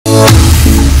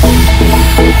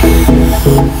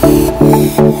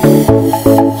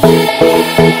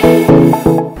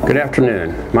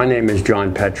afternoon. My name is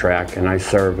John Petrak, and I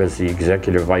serve as the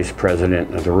Executive Vice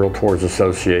President of the Realtors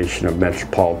Association of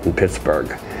Metropolitan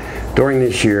Pittsburgh. During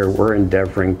this year, we're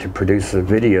endeavoring to produce a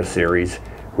video series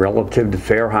relative to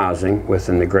fair housing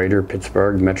within the greater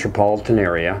Pittsburgh metropolitan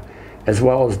area, as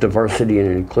well as diversity and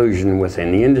inclusion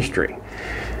within the industry.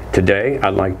 Today,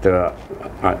 I'd like to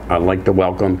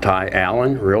welcome Ty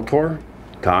Allen, Realtor.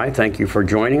 Ty, thank you for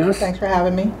joining us. Thanks for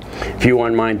having me. If you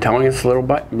wouldn't mind telling us a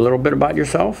little bit about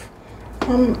yourself.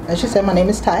 As you said, my name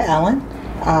is Ty Allen.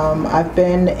 I've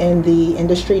been in the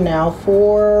industry now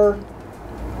for,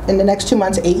 in the next 2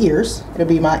 months, 8 years. It'll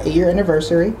be my 8-year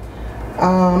anniversary.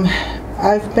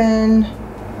 I've been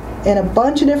in a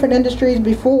bunch of different industries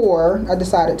before I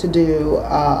decided to do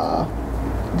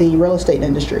the real estate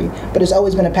industry, but it's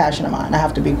always been a passion of mine. I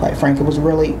have to be quite frank. It was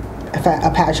really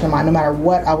a passion of mine. No matter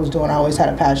what I was doing, I always had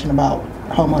a passion about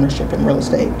home ownership and real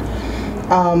estate.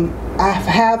 I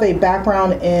have a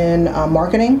background in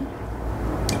marketing,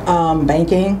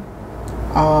 banking,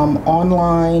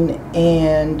 online,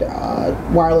 and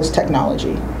wireless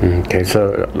technology. Okay,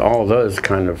 so all of those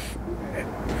kind of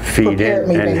feed in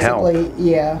and help.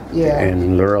 Yeah.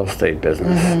 In the real estate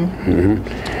business.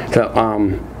 So,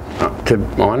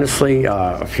 honestly,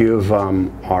 a few of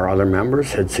our other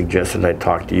members had suggested I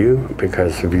talk to you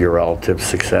because of your relative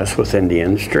success within the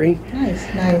industry. Nice.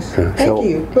 Thank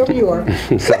you, whoever you are.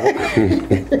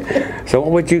 So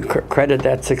what would you credit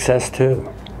that success to?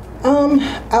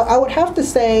 I would have to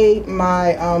say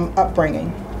my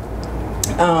upbringing.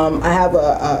 I have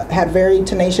had a very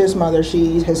tenacious mother.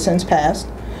 She has since passed,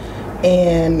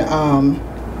 and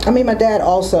I mean, my dad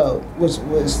also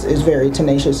is very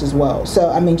tenacious as well. So,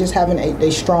 I mean, just having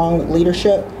a strong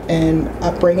leadership and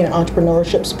upbringing and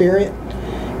entrepreneurship spirit.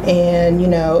 And, you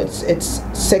know, it's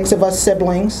 6 of us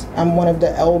siblings. I'm one of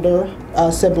the elder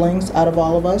siblings out of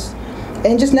all of us.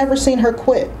 And just never seen her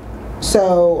quit.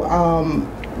 So,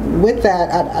 with that,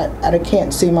 I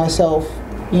can't see myself,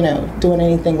 you know, doing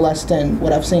anything less than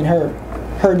what I've seen her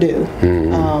do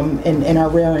in our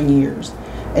rearing years.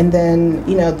 And then,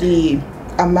 you know, the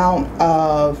amount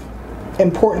of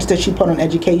importance that she put on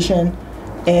education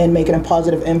and making a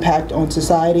positive impact on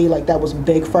society, like that was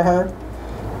big for her.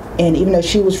 And even though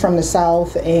she was from the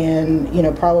South and, you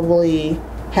know, probably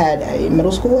had a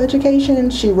middle school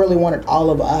education, she really wanted all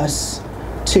of us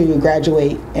to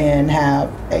graduate and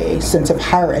have a sense of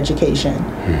higher education,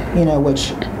 you know,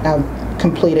 which I've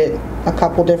completed a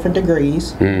couple different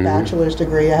degrees, bachelor's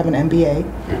degree, I have an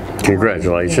MBA.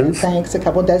 Congratulations. Thanks, a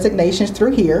couple designations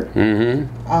through here.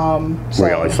 So,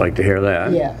 we always like to hear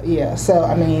that. Yeah. So,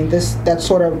 I mean, that's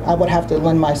sort of, I would have to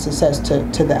lend my success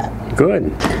to that.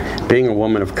 Good. Being a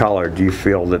woman of color, do you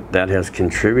feel that has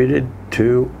contributed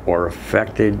to or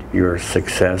affected your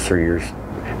success or your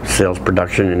sales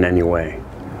production in any way?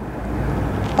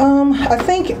 I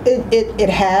think it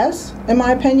has, in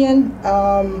my opinion.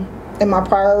 In my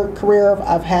prior career,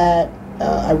 I've had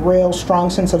a real strong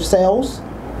sense of sales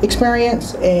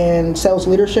experience and sales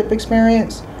leadership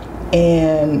experience,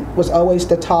 and was always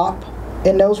the top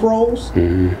in those roles.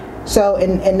 So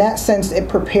in that sense, it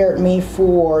prepared me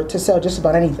to sell just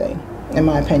about anything, in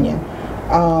my opinion.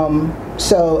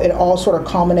 So it all sort of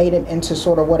culminated into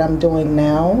sort of what I'm doing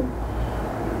now.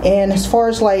 And as far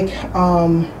as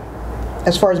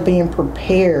being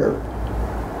prepared,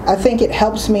 I think it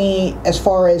helps me as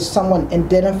far as someone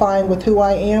identifying with who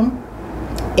I am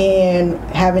and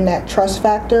having that trust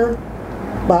factor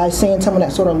by seeing someone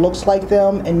that sort of looks like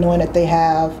them and knowing that they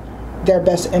have their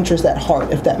best interest at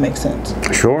heart, if that makes sense.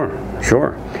 Sure.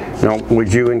 Now,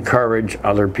 would you encourage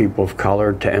other people of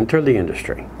color to enter the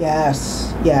industry?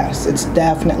 Yes, it's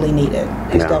definitely needed.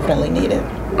 Definitely needed.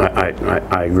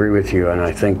 I agree with you, and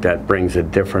I think that brings a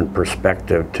different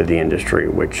perspective to the industry,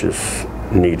 which is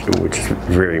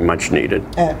very much needed.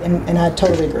 And I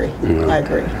totally agree. I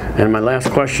agree. And my last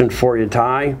question for you,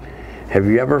 Ty, have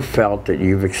you ever felt that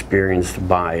you've experienced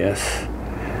bias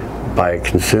by a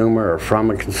consumer or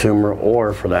from a consumer,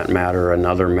 or for that matter,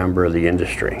 another member of the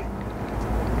industry?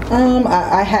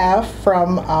 I have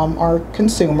from our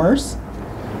consumers.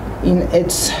 You know,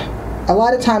 it's a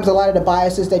lot of times, a lot of the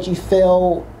biases that you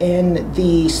feel in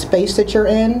the space that you're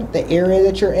in, the area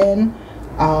that you're in,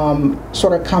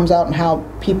 sort of comes out in how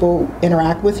people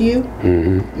interact with you,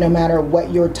 no matter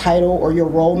what your title or your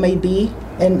role may be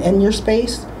in your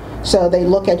space. So they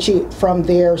look at you from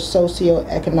their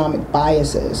socioeconomic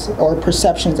biases or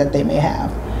perceptions that they may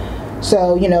have.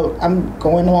 So, you know, I'm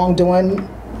going along doing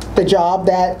the job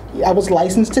that I was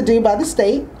licensed to do by the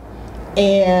state,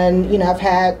 and, you know, I've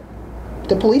had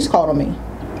the police called on me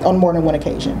on more than one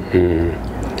occasion.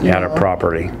 At a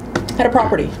property. At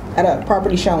a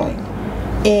property showing.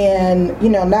 And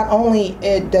not only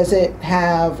does it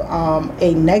have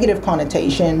a negative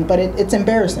connotation, but it's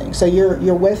embarrassing. So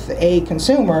you're with a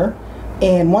consumer,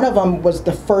 and one of them was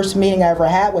the first meeting I ever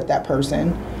had with that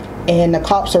person, and the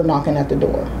cops are knocking at the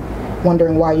door,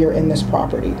 wondering why you're in this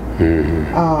property.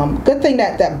 Good thing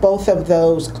that both of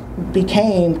those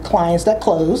became clients that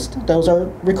closed. Those are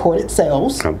recorded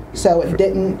sales, so it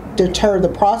didn't deter the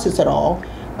process at all.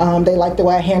 They liked the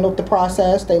way I handled the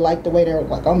process. They liked the way they were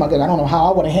like, oh my God, I don't know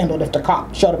how I would have handled if the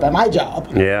cop showed up at my job.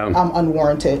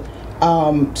 Unwarranted.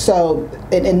 So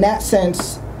in that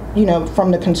sense,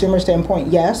 from the consumer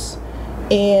standpoint, yes.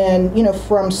 And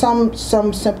from some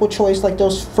simple choice like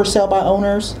those for sale by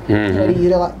owners, to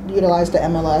utilize the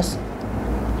MLS.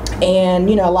 And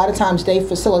a lot of times they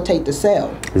facilitate the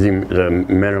sale. The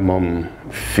minimum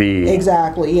fee.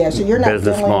 Exactly. Yeah. So you're not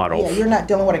business model. Yeah, you're not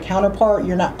dealing with a counterpart.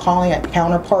 You're not calling a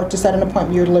counterpart to set an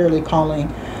appointment. You're literally calling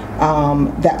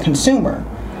that consumer.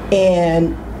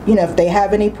 And if they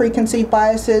have any preconceived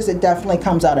biases, it definitely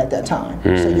comes out at that time.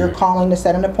 So you're calling to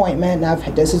set an appointment. Now,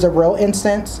 if this is a real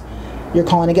instance, you're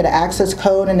calling to get an access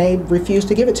code, and they refuse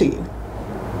to give it to you.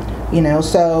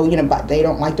 But they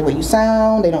don't like the way you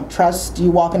sound. They don't trust you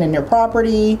walking in their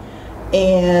property.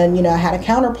 And, I had a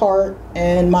counterpart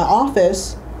in my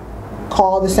office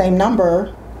call the same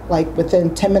number, like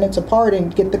within 10 minutes apart,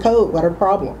 and get the code, what a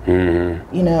problem.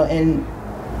 And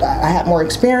I had more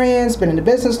experience, been in the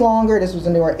business longer. This was a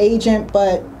newer agent,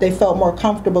 but they felt more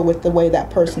comfortable with the way that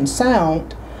person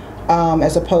sound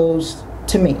as opposed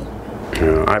to me.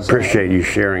 I appreciate you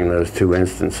sharing those two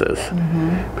instances,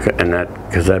 and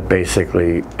because that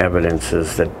basically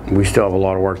evidences that we still have a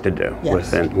lot of work to do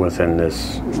within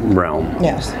this realm.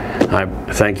 Yes. I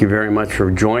thank you very much for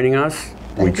joining us.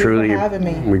 Thank you for having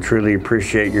me. We truly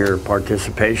appreciate your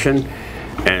participation,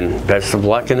 and best of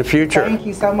luck in the future. Thank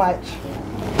you so much.